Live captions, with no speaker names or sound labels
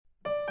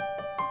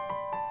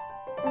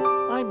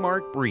I'm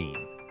Mark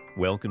Breen.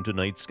 Welcome to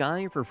Night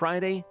Sky for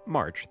Friday,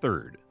 March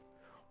 3rd.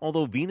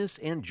 Although Venus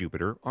and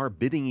Jupiter are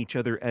bidding each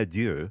other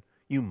adieu,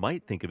 you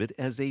might think of it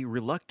as a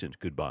reluctant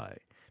goodbye.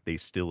 They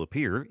still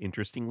appear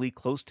interestingly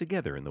close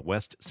together in the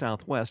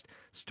west-southwest,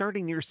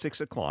 starting near 6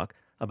 o'clock,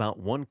 about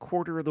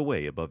 1/4 of the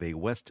way above a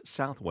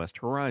west-southwest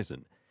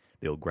horizon.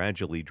 They'll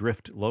gradually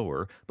drift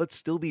lower, but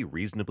still be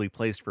reasonably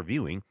placed for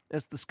viewing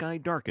as the sky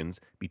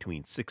darkens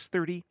between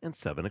 6:30 and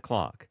 7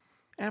 o'clock.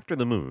 After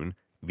the moon,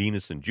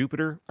 Venus and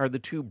Jupiter are the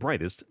two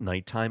brightest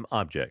nighttime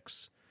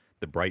objects.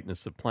 The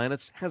brightness of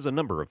planets has a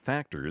number of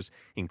factors,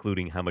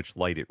 including how much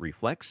light it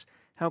reflects,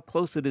 how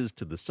close it is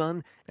to the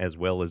sun, as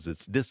well as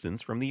its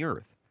distance from the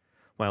Earth.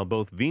 While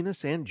both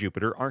Venus and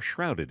Jupiter are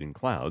shrouded in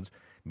clouds,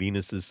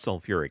 Venus's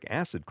sulfuric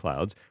acid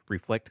clouds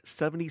reflect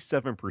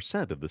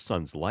 77% of the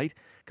sun's light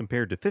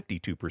compared to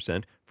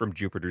 52% from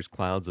Jupiter's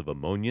clouds of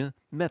ammonia,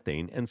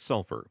 methane, and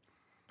sulfur.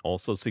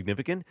 Also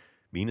significant,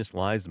 Venus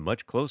lies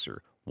much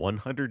closer,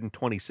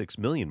 126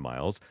 million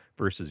miles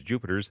versus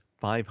Jupiter's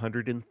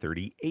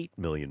 538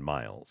 million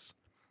miles.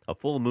 A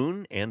full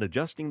moon and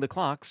adjusting the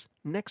clocks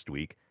next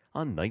week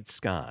on Night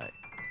Sky.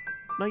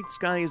 Night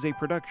Sky is a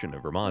production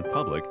of Vermont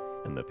Public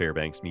and the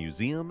Fairbanks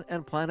Museum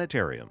and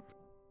Planetarium.